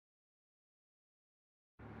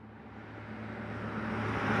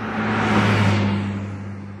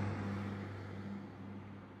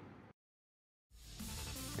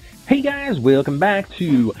Hey guys, welcome back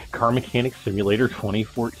to Car Mechanic Simulator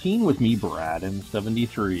 2014 with me,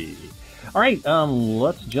 Braden73. Alright,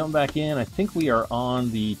 let's jump back in. I think we are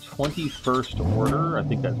on the 21st order. I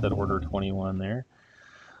think that said order 21 there.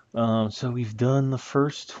 So we've done the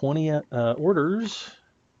first 20 orders,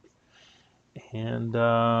 and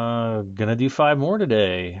gonna do 5 more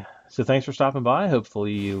today. So thanks for stopping by.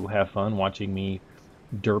 Hopefully you have fun watching me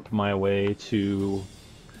derp my way to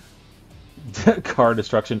car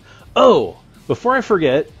destruction. Oh, before I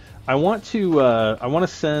forget, I want to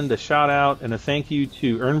send a shout out and a thank you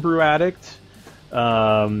to Earn Brew Addict.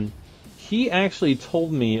 He actually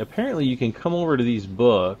told me apparently you can come over to these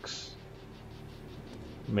books.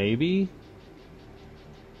 Maybe.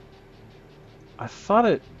 I thought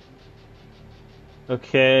it.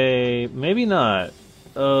 Okay, maybe not.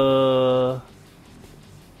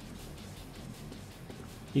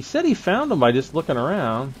 He said he found them by just looking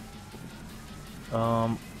around.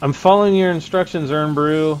 I'm following your instructions, Earn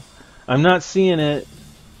Brew. I'm not seeing it.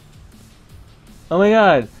 Oh my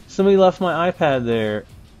god, somebody left my iPad there.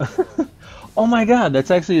 Oh my god, that's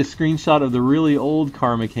actually a screenshot of the really old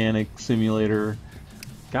Car Mechanic Simulator.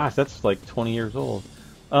 Gosh, that's like 20 years old.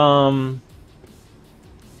 Books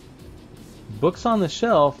on the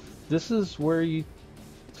shelf. This is where you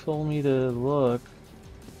told me to look.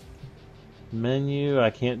 Menu, I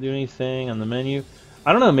can't do anything on the menu.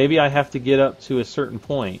 I don't know, maybe I have to get up to a certain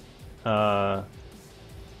point to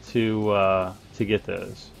get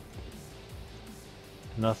those.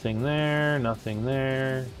 Nothing there, nothing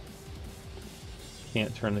there.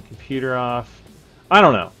 Can't turn the computer off. I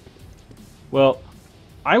don't know. Well,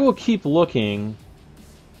 I will keep looking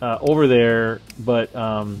over there, but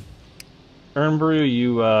Earn Brew,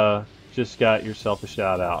 you just got yourself a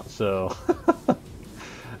shout out, so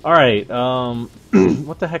alright,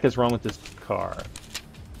 what the heck is wrong with this car?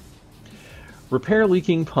 Repair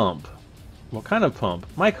leaking pump. What kind of pump?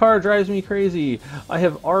 My car drives me crazy. I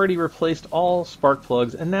have already replaced all spark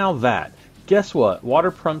plugs, and now that. Guess what?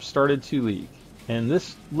 Water pump started to leak, and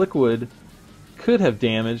this liquid could have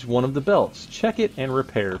damaged one of the belts. Check it and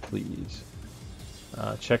repair, please.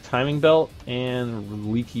 Check timing belt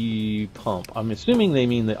and leaky pump. I'm assuming they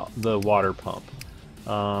mean the water pump.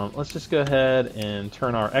 Let's just go ahead and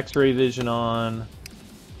turn our X-ray vision on.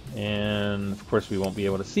 And of course we won't be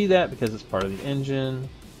able to see that because it's part of the engine.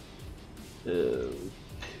 Too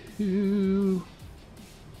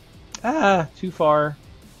far.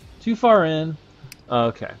 Too far in.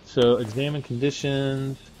 Okay, so examine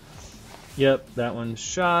conditions. Yep, that one's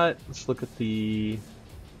shot. Let's look at the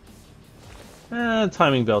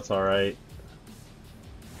timing belt's alright.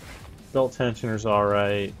 Belt tensioner's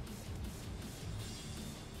alright.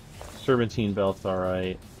 Serpentine belt's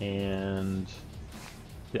alright. And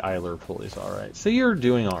the idler pulley's alright. So you're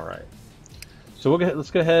doing alright. So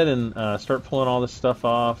let's go ahead and start pulling all this stuff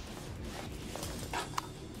off.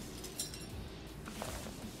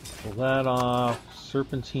 Pull that off.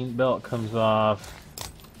 Serpentine belt comes off.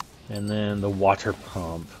 And then the water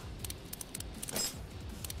pump.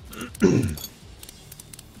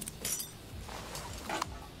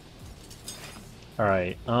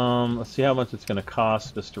 Alright, let's see how much it's going to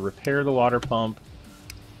cost us to repair the water pump.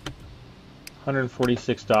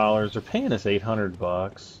 $146. They're paying us $800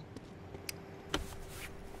 bucks.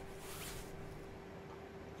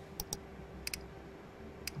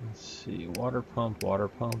 Let's see, water pump, water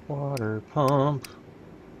pump, water pump.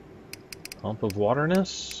 Pump of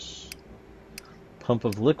waterness. Pump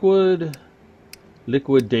of liquid.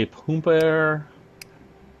 Liquid de pumper.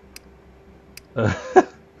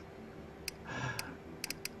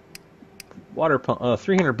 Water pump,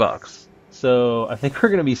 300 bucks. So I think we're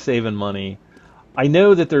going to be saving money. I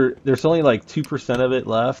know that there's only like 2% of it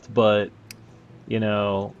left, but you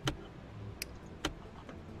know,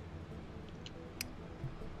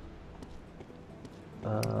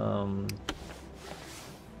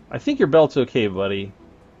 I think your belt's okay, buddy.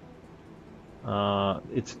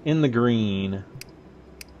 It's in the green,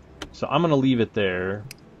 so I'm gonna leave it there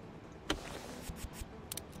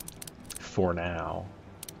for now.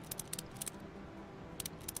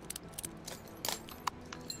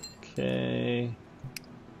 Okay.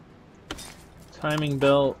 Timing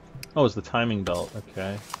belt. Oh, it's the timing belt.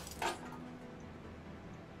 Okay.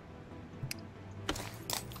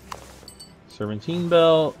 Serpentine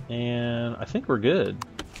belt, and I think we're good.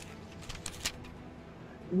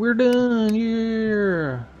 We're done,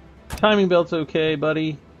 yeah! Timing belt's okay,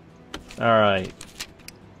 buddy. Alright.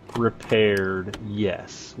 Repaired.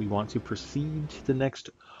 Yes. We want to proceed to the next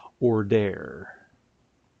order.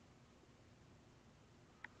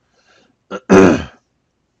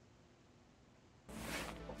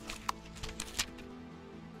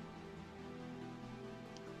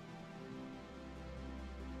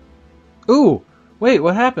 Ooh! Wait,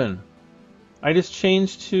 what happened? I just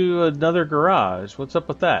changed to another garage. What's up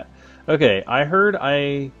with that? Okay, I heard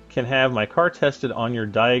I can have my car tested on your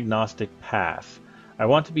diagnostic path. I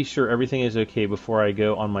want to be sure everything is okay before I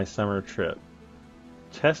go on my summer trip.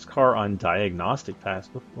 Test car on diagnostic path?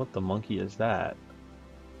 What the monkey is that?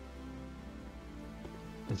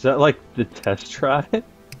 Is that like the test drive?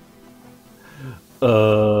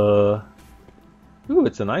 Ooh,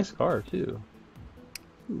 it's a nice car too.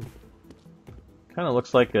 Kind of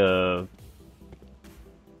looks like a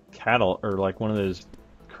cattle, or like one of those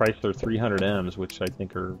Chrysler 300Ms, which I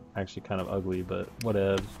think are actually kind of ugly, but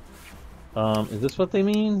whatevs. Is this what they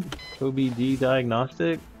mean? OBD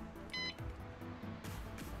diagnostic?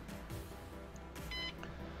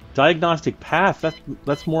 Diagnostic path?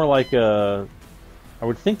 That's more like a... I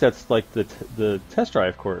would think that's like the test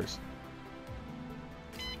drive course.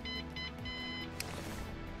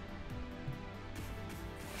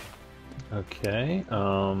 Okay,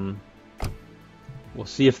 we'll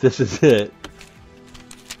see if this is it.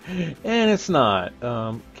 And it's not.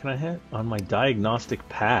 Can I have on my diagnostic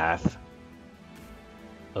path?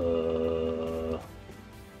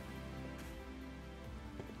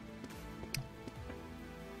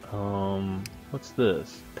 What's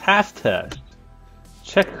this? Path test.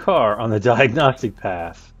 Check car on the diagnostic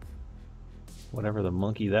path. Whatever the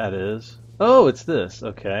monkey that is. Oh, it's this.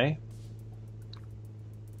 Okay.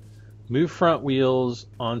 Move front wheels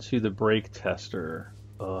onto the brake tester.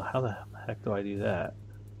 How the heck do I do that?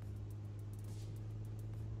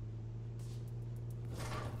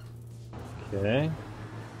 Okay.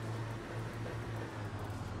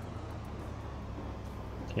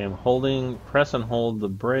 Okay, I'm holding, press and hold the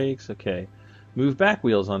brakes. Okay. Move back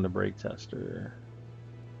wheels on the brake tester.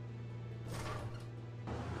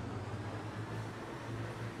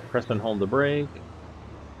 Press and hold the brake.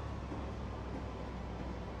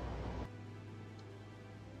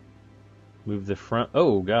 Move the front.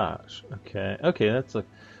 Oh gosh. Okay. Okay, that's like.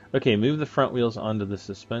 Okay, move the front wheels onto the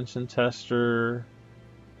suspension tester.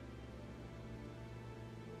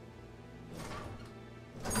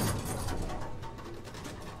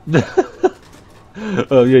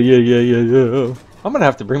 Oh yeah. I'm gonna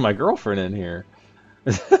have to bring my girlfriend in here.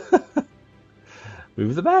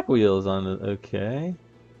 Move the back wheels on the. Okay.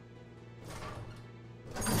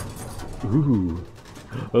 Ooh.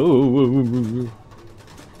 Oh.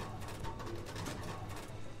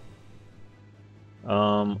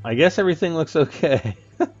 I guess everything looks okay.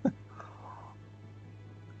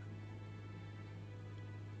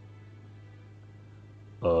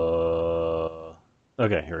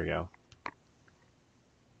 Okay, here we go.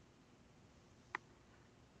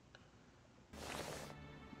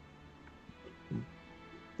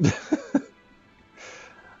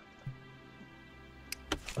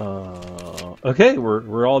 Okay,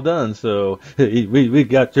 we're all done. So hey, we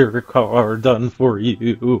got your car done for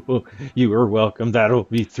you. You are welcome. That'll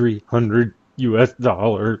be $300 US.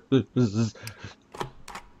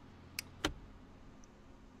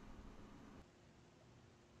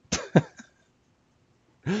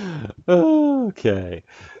 Okay.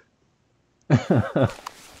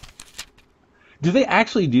 Do they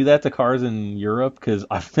actually do that to cars in Europe? Because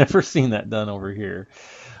I've never seen that done over here.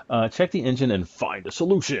 Check the engine and find a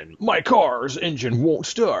solution. My car's engine won't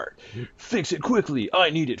start. Fix it quickly. I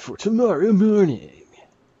need it for tomorrow morning.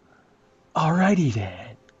 Alrighty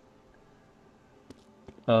then.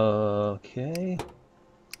 Okay.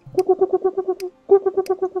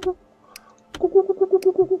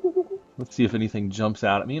 Let's see if anything jumps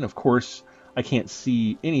out at me. And of course, I can't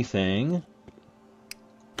see anything.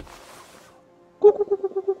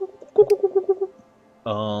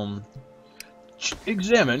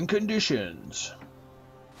 Examine conditions.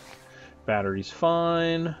 Battery's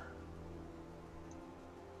fine.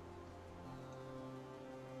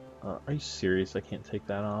 Are you serious? I can't take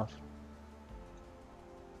that off.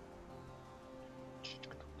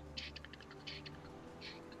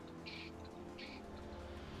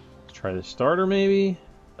 Let's try the starter maybe.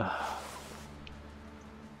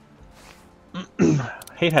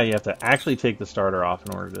 Hate how you have to actually take the starter off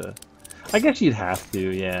in order to... I guess you'd have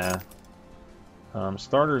to, yeah.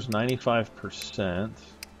 Starter's 95%.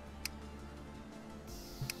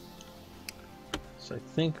 So I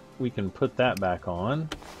think we can put that back on.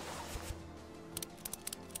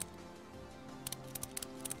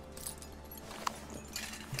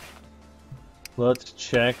 Let's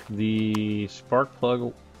check the spark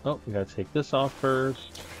plug. Oh, we gotta take this off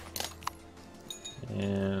first.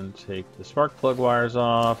 And take the spark plug wires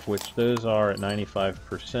off, which those are at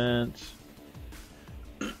 95%.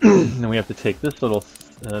 Then we have to take this little,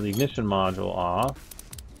 the ignition module off.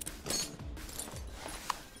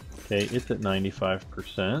 Okay, it's at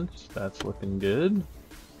 95%. That's looking good.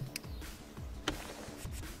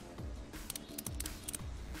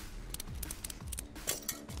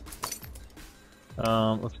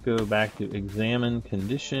 Let's go back to examine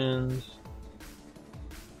conditions.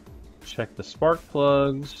 Check the spark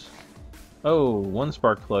plugs. Oh, one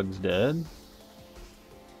spark plug's dead.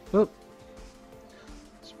 Whoop.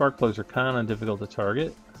 Spark plugs are kind of difficult to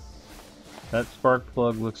target. That spark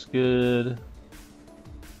plug looks good.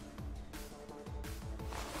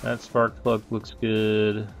 That spark plug looks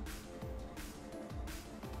good.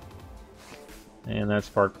 And that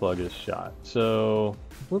spark plug is shot. So,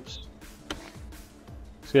 whoops.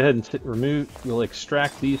 Let's go ahead and remove, we'll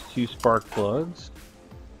extract these two spark plugs.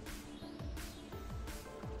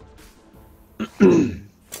 And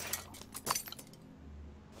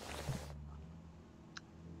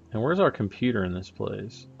where's our computer in this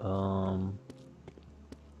place?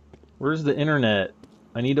 Where's the internet?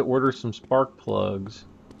 I need to order some spark plugs.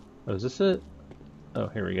 Oh, is this it? Oh,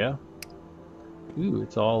 here we go. Ooh,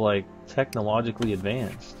 it's all like technologically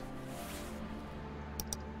advanced.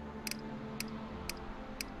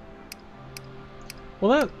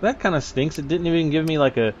 Well, that kind of stinks. It didn't even give me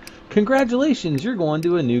like a, congratulations, you're going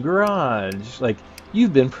to a new garage. Like,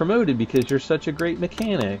 you've been promoted because you're such a great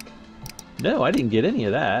mechanic. No, I didn't get any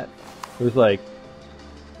of that. It was like,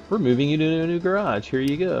 we're moving you to a new garage. Here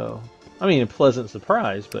you go. I mean, a pleasant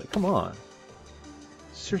surprise, but come on.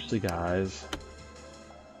 Seriously, guys.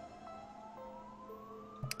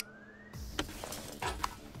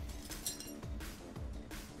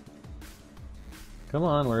 Come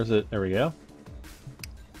on, where is it? There we go.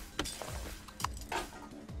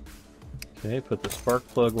 Okay, put the spark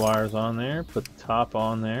plug wires on there. Put the top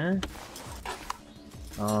on there.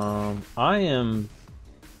 I am...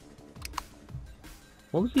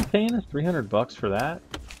 What was he paying us? 300 bucks for that?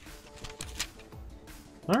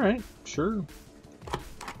 Alright, sure.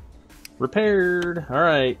 Repaired.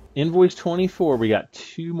 Alright, invoice 24. We got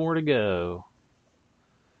 2 more to go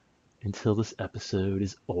until this episode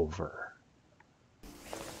is over.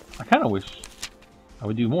 I kind of wish I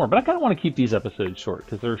would do more, but I kind of want to keep these episodes short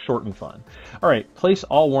because they're short and fun. Alright, place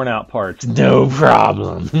all worn out parts. No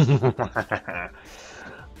problem.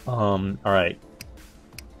 Alright.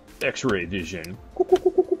 X-ray vision.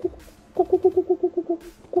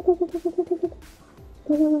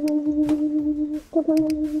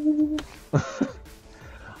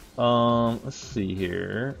 Let's see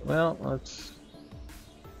here. Well, let's...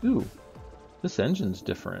 Ooh, this engine's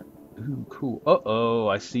different. Ooh, cool. Uh-oh,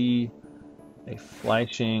 I see a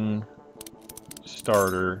flashing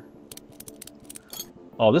starter.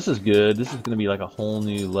 Oh, this is good. This is going to be like a whole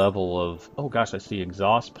new level of... Oh gosh, I see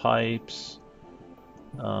exhaust pipes.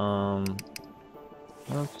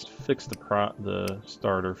 Let's fix the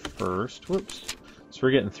starter first. Whoops. So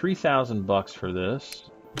we're getting 3,000 bucks for this.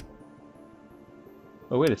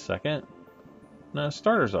 Oh, wait a second. No,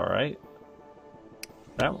 starter's all right.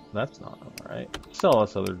 That's not all right. Sell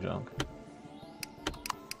us other junk.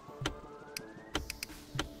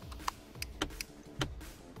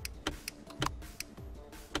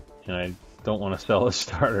 And I don't want to sell a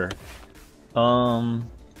starter.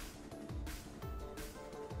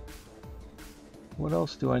 What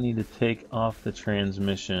else do I need to take off the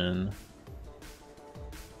transmission?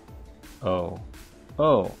 Oh,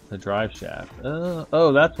 the drive shaft.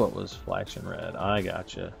 Oh, that's what was flashing red. I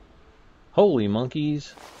gotcha. Holy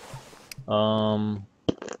monkeys.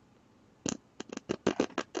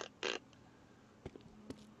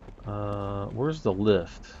 Where's the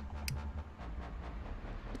lift?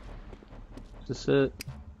 Is this it?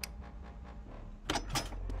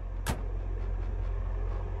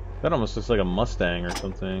 That almost looks like a Mustang or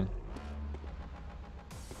something.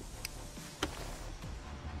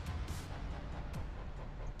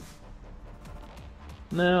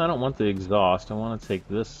 No, I don't want the exhaust. I want to take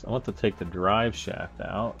this. I want to take the drive shaft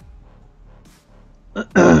out.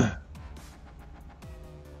 Oh,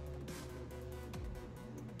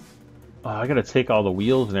 I gotta take all the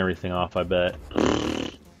wheels and everything off, I bet.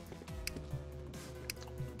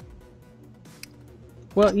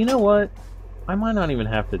 Well, you know what? I might not even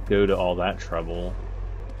have to go to all that trouble.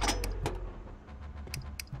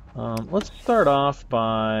 Let's start off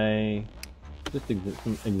by just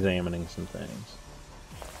examining some things.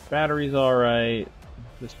 Battery's alright.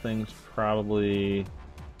 This thing's probably...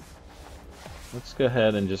 Let's go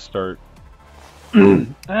ahead and just start...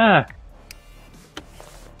 Ah!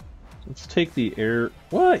 Let's take the air...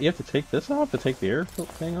 What? You have to take this off to take the air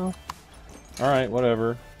thing off? Alright,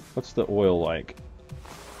 whatever. What's the oil like?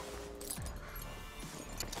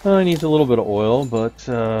 Well, it needs a little bit of oil, but...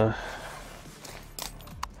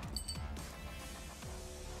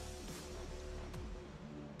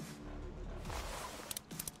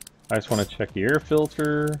 I just want to check the air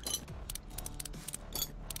filter.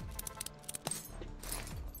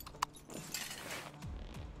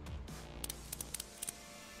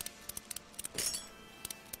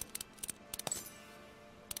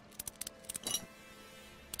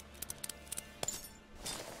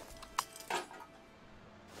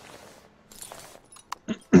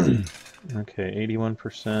 Okay,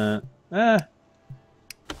 81%.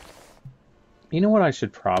 You know what I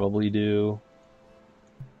should probably do?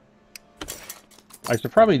 I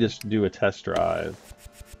should probably just do a test drive,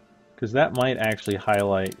 because that might actually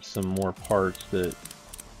highlight some more parts that...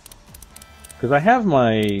 Because I have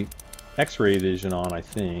my X-ray vision on, I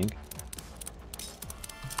think.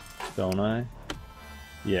 Don't I?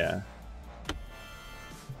 Yeah.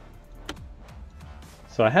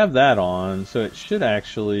 So I have that on, so it should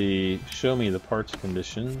actually show me the parts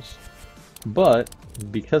conditions. But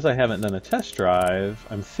because I haven't done a test drive,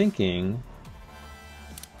 I'm thinking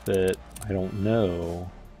that I don't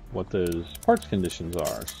know what those parts conditions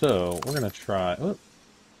are. So we're going to try... Oh.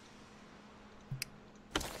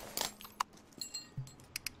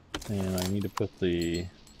 And I need to put the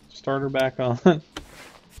starter back on. I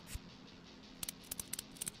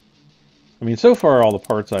mean, so far all the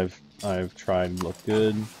parts I've tried look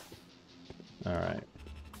good. Alright.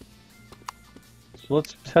 So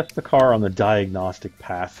let's test the car on the diagnostic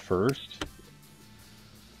path first.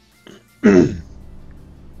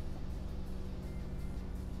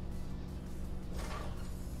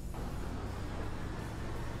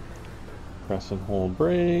 Press and hold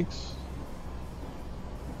brakes.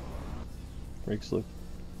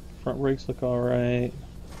 Front brakes look alright.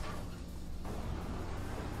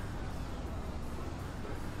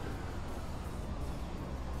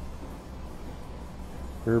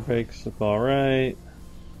 Rear brakes look alright.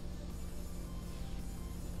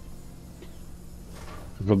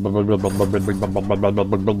 Hey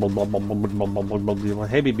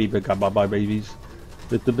babies.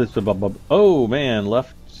 Oh man,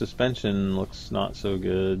 left suspension looks not so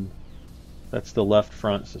good. That's the left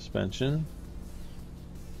front suspension.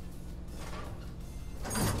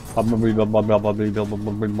 I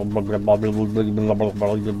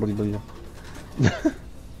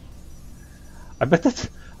bet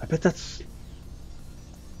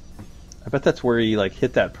that's where he like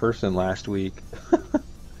hit that person last week.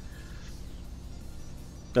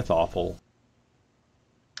 That's awful.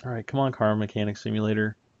 All right, come on, Car Mechanic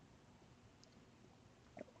Simulator.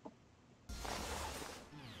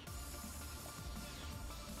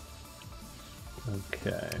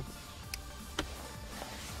 Okay.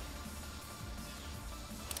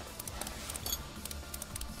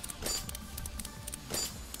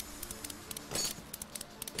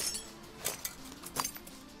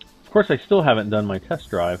 Of course, I still haven't done my test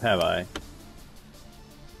drive, have I?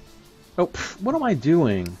 Oh, what am I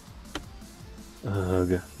doing?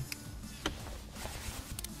 Ugh.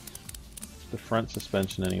 The front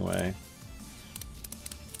suspension, anyway.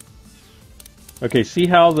 Okay, see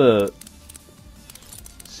how the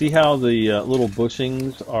little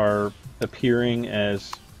bushings are appearing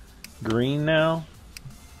as green now?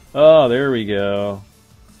 Oh, there we go.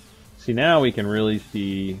 See, now we can really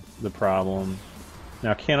see the problem.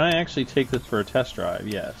 Now, can I actually take this for a test drive?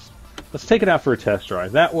 Yes. Let's take it out for a test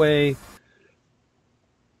drive. That way,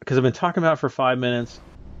 because I've been talking about it for 5 minutes,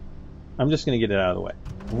 I'm just going to get it out of the way.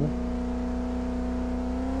 Ooh.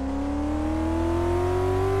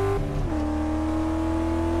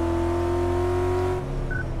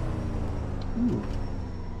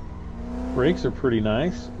 Brakes are pretty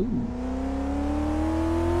nice. Ooh.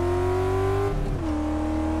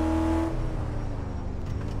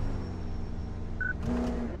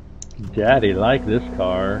 Daddy like this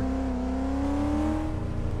car.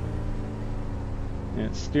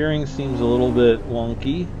 And steering seems a little bit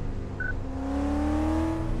wonky.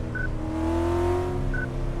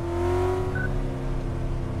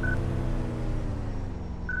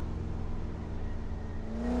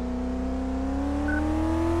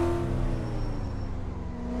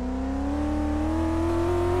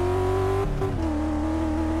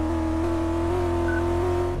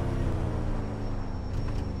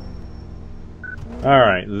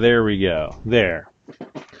 Alright, there we go. There.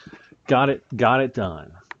 Got it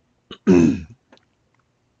done.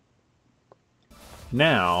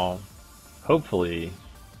 Now, hopefully,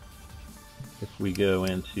 if we go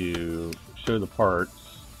into show the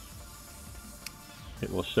parts,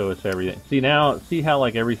 it will show us everything. See now, see how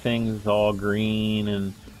like everything's all green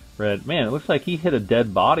and red? Man, it looks like he hit a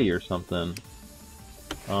dead body or something.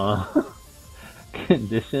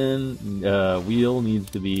 Condition, wheel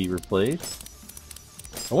needs to be replaced.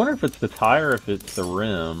 I wonder if it's the tire or if it's the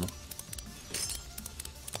rim.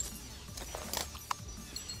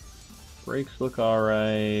 Brakes look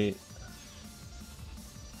alright.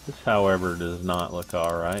 This, however, does not look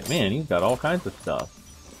alright. Man, he's got all kinds of stuff.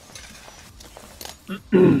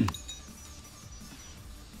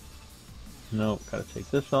 Nope, gotta take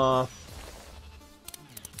this off.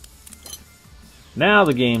 Now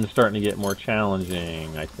the game's starting to get more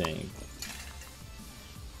challenging, I think.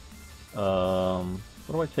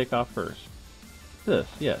 What do I take off first? This,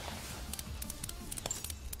 yes.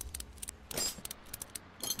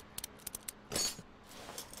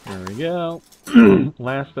 There we go.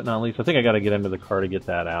 Last but not least, I think I gotta get into the car to get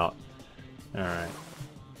that out. Alright.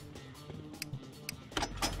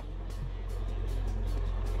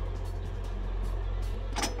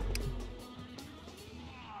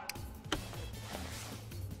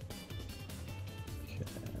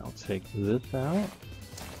 Take this out.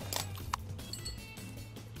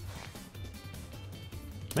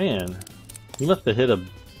 Man, he must have hit a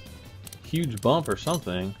huge bump or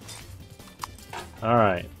something.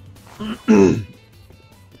 Alright.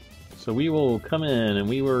 So we will come in and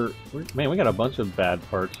man, we got a bunch of bad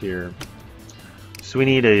parts here. So we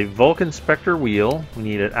need a Vulcan Spectre wheel, we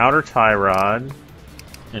need an outer tie rod,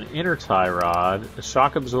 an inner tie rod, a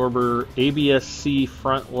shock absorber ABS-C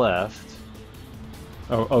front left,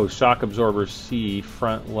 oh, shock absorber C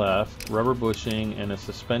front left, rubber bushing, and a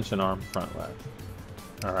suspension arm front left.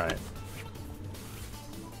 Alright.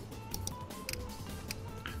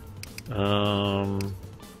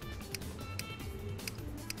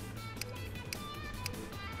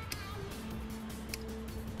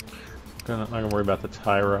 I'm not gonna worry about the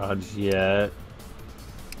tie rods yet.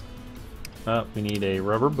 We need a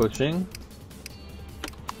rubber bushing.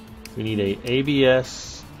 We need a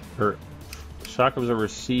ABS or shock absorber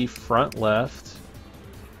C front left,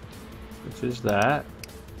 which is that.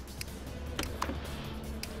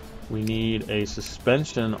 We need a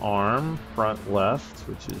suspension arm front left,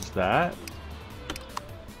 which is that.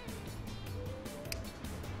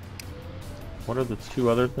 What are the two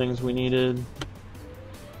other things we needed?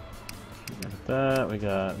 We got that, we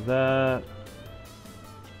got that.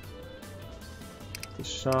 The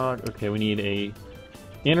shock, okay, we need a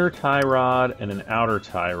inner tie rod and an outer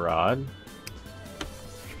tie rod.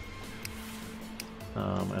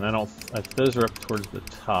 And those are up towards the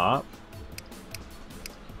top.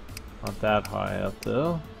 Not that high up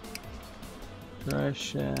though. Drive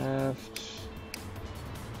shaft.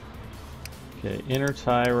 Okay, inner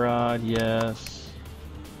tie rod, yes.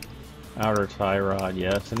 Outer tie rod,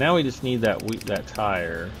 yes. And now we just need that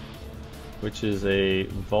tire, which is a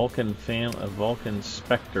Vulcan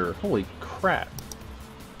Spectre. Holy crap!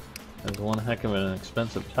 That's one heck of an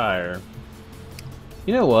expensive tire.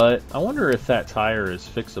 You know what? I wonder if that tire is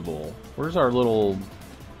fixable. Where's our little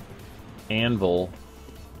anvil?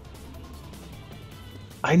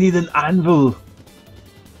 I need an anvil!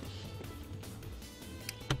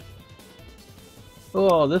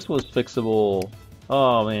 Oh, this was fixable.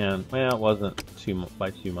 Oh man, well, it wasn't by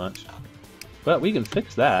too much. But we can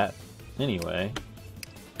fix that anyway.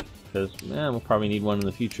 Because, we'll probably need one in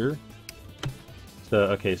the future. So,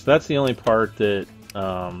 okay, so that's the only part that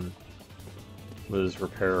was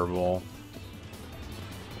repairable.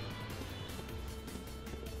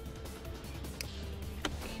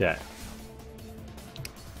 Okay.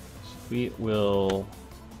 So we will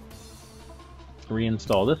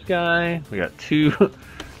reinstall this guy. We got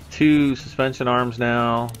two suspension arms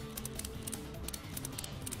now.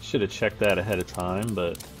 Should have checked that ahead of time,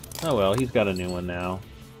 but oh well, he's got a new one now.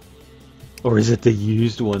 Or is it the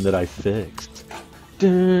used one that I fixed?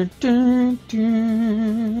 Dun, dun,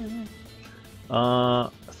 dun. I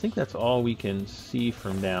think that's all we can see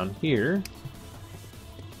from down here.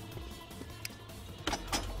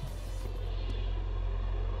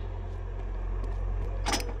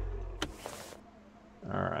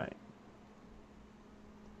 Alright.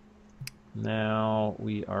 Now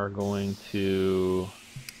we are going to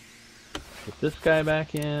put this guy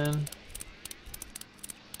back in.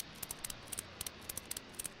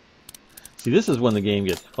 See, this is when the game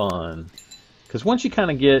gets fun. Because once you kind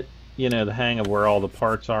of get, the hang of where all the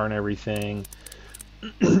parts are and everything,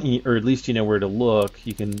 or at least you know where to look,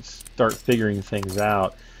 you can start figuring things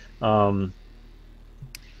out.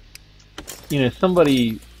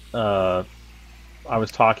 Somebody I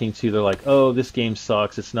was talking to, they're like, oh, this game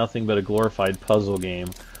sucks, it's nothing but a glorified puzzle game.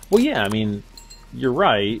 Well, yeah, I mean, you're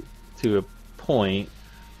right to a point.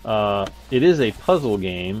 It is a puzzle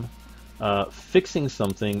game. Fixing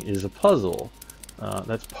something is a puzzle.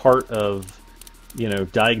 That's part of,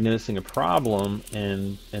 diagnosing a problem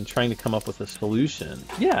and trying to come up with a solution.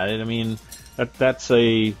 Yeah, I mean, that's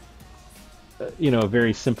a, a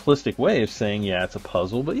very simplistic way of saying, yeah, it's a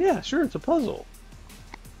puzzle, but yeah, sure, it's a puzzle.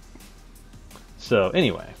 So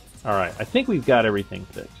anyway, all right. I think we've got everything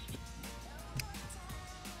fixed.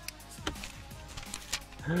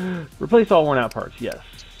 Replace all worn out parts. Yes.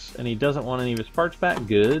 And he doesn't want any of his parts back.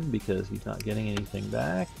 Good, because he's not getting anything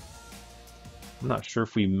back. I'm not sure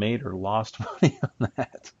if we made or lost money on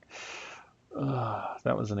that.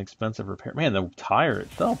 That was an expensive repair. Man, the tire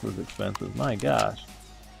itself was expensive. My gosh.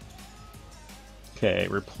 Okay,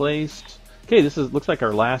 replaced. Okay, this looks like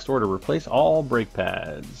our last order. Replace all brake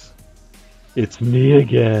pads. It's me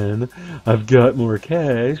again. I've got more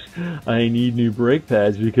cash. I need new brake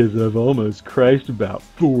pads because I've almost crashed about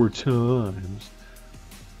 4 times.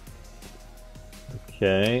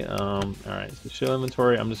 Okay, alright, so show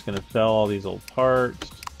inventory. I'm just going to sell all these old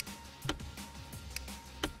parts.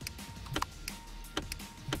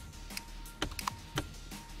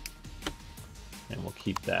 And we'll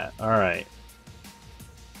keep that. Alright.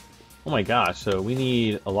 Oh my gosh, so we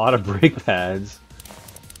need a lot of brake pads.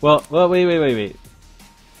 Well, wait.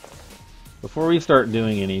 Before we start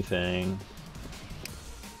doing anything...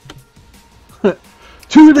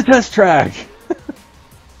 to the test track!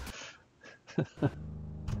 They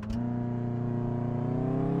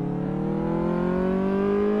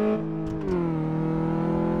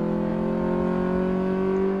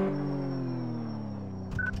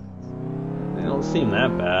don't seem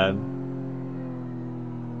that bad.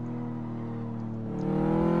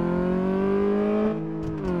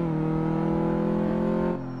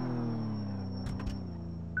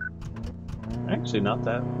 Actually, not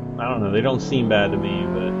that. I don't know. They don't seem bad to me,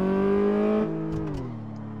 but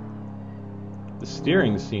the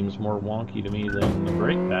steering seems more wonky to me than the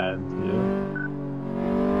brake pads do.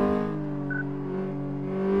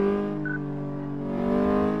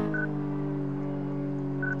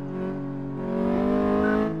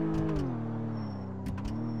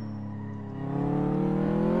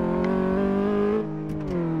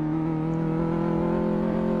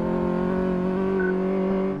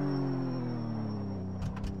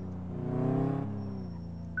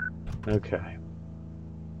 Okay.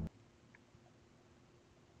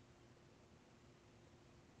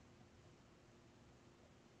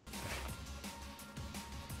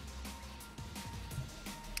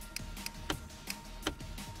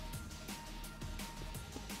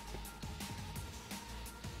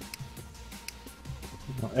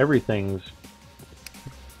 Everything's.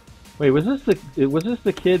 Wait, was this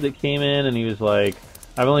the kid that came in and he was like,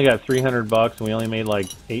 "I've only got $300 and we only made like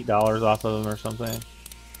 $8 off of them or something"?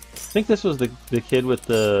 I think this was the kid with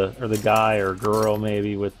the guy or girl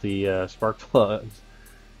maybe with the spark plugs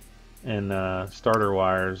and starter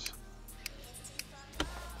wires.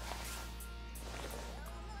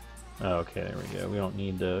 Okay, there we go. We don't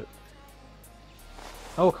need to.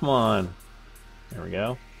 Oh, come on. There we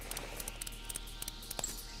go.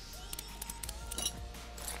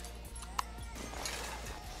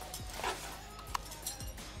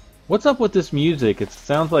 What's up with this music? It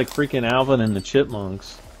sounds like freaking Alvin and the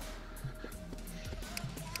Chipmunks.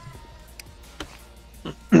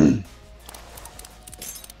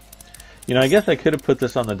 You know, I guess I could have put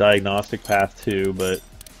this on the diagnostic path too, but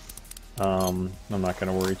I'm not going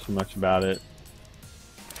to worry too much about it.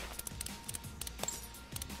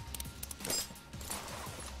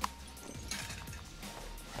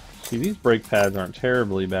 See, these brake pads aren't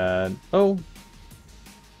terribly bad. Oh!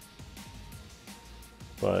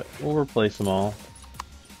 But we'll replace them all.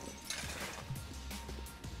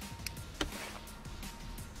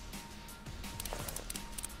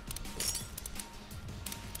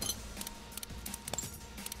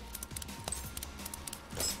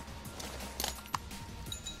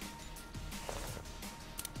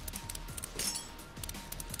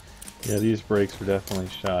 Yeah, these brakes are definitely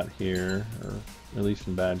shot here, or at least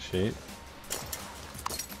in bad shape.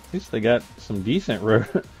 At least they got some decent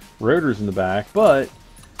rotors in the back, but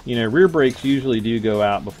you know, rear brakes usually do go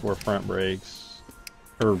out before front brakes.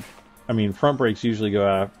 Or, I mean, front brakes usually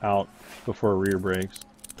go out before rear brakes.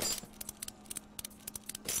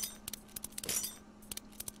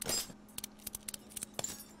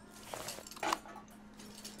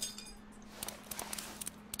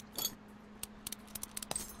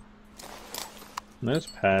 And those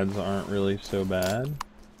pads aren't really so bad.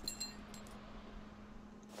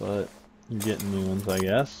 But you're getting new ones, I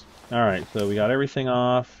guess. Alright, so we got everything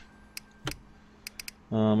off.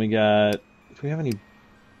 We got... Do we have any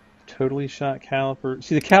totally shot caliper?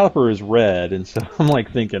 See, the caliper is red, and so I'm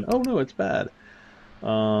like thinking, oh no, it's bad.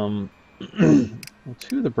 Well, 2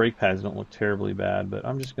 of the brake pads don't look terribly bad, but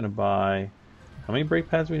I'm just going to buy... How many brake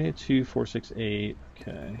pads we need? 2, 4, 6, 8.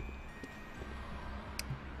 Okay.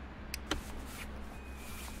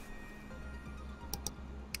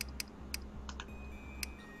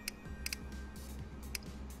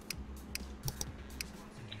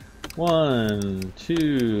 1,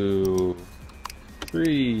 2,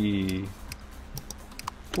 3,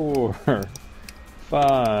 4,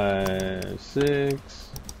 5, 6,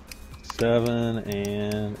 7,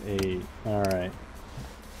 and 8. All right.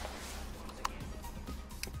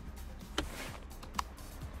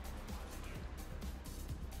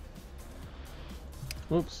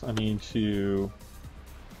 Oops, I need to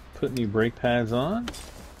put new brake pads on.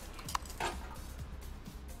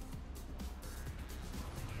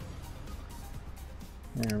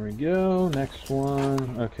 There we go, next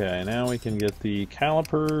one. Okay, now we can get the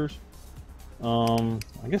calipers. I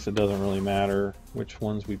guess it doesn't really matter which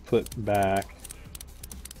ones we put back.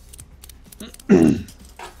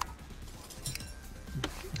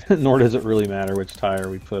 Nor does it really matter which tire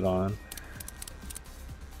we put on.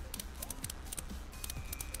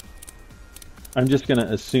 I'm just going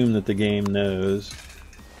to assume that the game knows.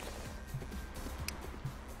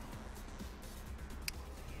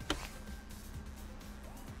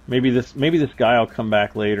 Maybe this guy will come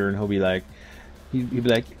back later and he'll be like, he'll be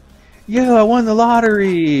like, "Yo, I won the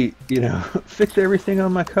lottery! You know, fix everything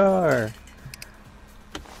on my car."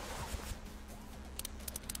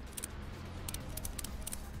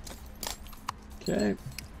 Okay.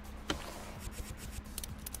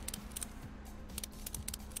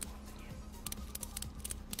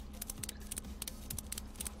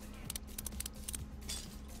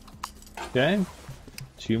 Okay.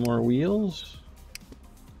 2 more wheels.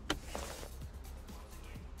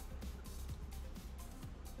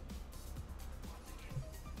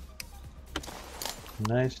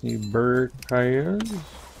 Nice new bird tires.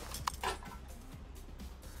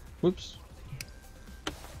 Whoops.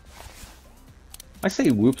 I say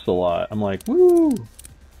whoops a lot. I'm like, woo!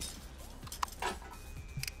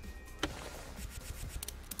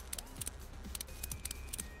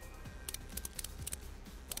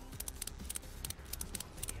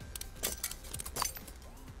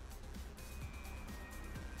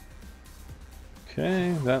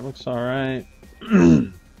 Okay, that looks alright.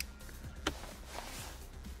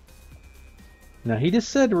 Now, he just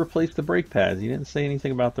said to replace the brake pads. He didn't say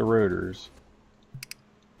anything about the rotors.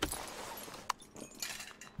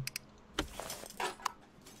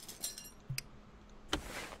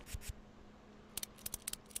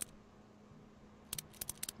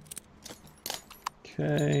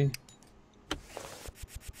 Okay.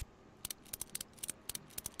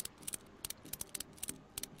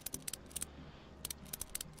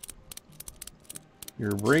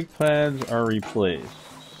 Your brake pads are replaced.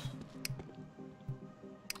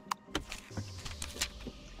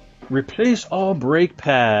 Replace all brake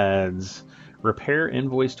pads. Repair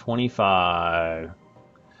invoice 25.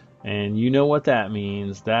 And you know what that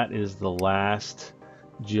means. That is the last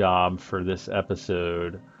job for this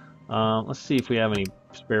episode. Let's see if we have any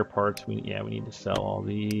spare parts. We need to sell all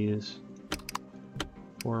these.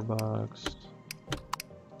 $4.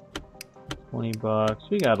 $20.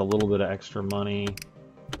 We got a little bit of extra money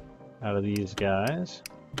out of these guys.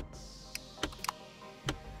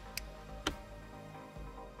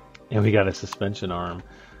 And we got a suspension arm.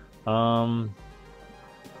 Now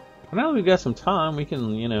that we've got some time, we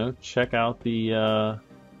can, you know, check out the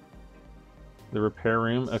repair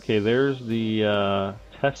room. Okay, there's the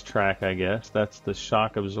test track, I guess. That's the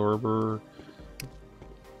shock absorber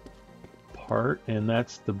part, and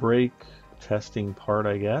that's the brake testing part,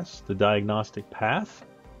 I guess. The diagnostic path.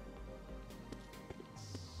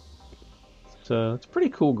 So it's a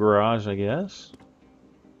pretty cool garage, I guess.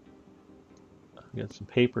 We got some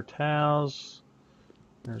paper towels.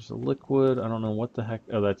 There's a liquid. I don't know what the heck.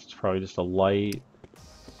 Oh, that's probably just a light.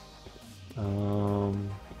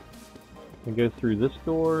 Can go through this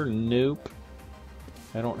door? Nope.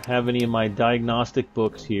 I don't have any of my diagnostic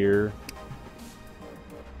books here.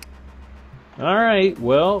 Alright,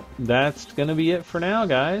 well, that's going to be it for now,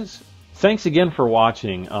 guys. Thanks again for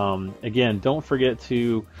watching. Again, don't forget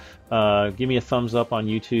to give me a thumbs up on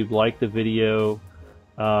YouTube, like the video,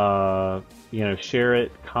 you know, share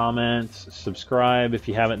it, comment, subscribe if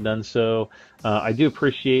you haven't done so. I do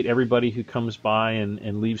appreciate everybody who comes by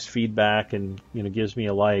and leaves feedback and, you know, gives me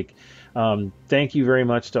a like. Thank you very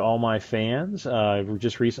much to all my fans. We're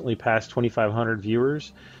just recently past 2,500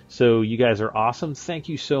 viewers, so you guys are awesome. Thank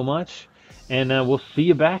you so much, and we'll see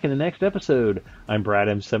you back in the next episode. I'm Brad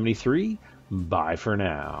M73. Bye for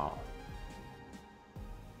now.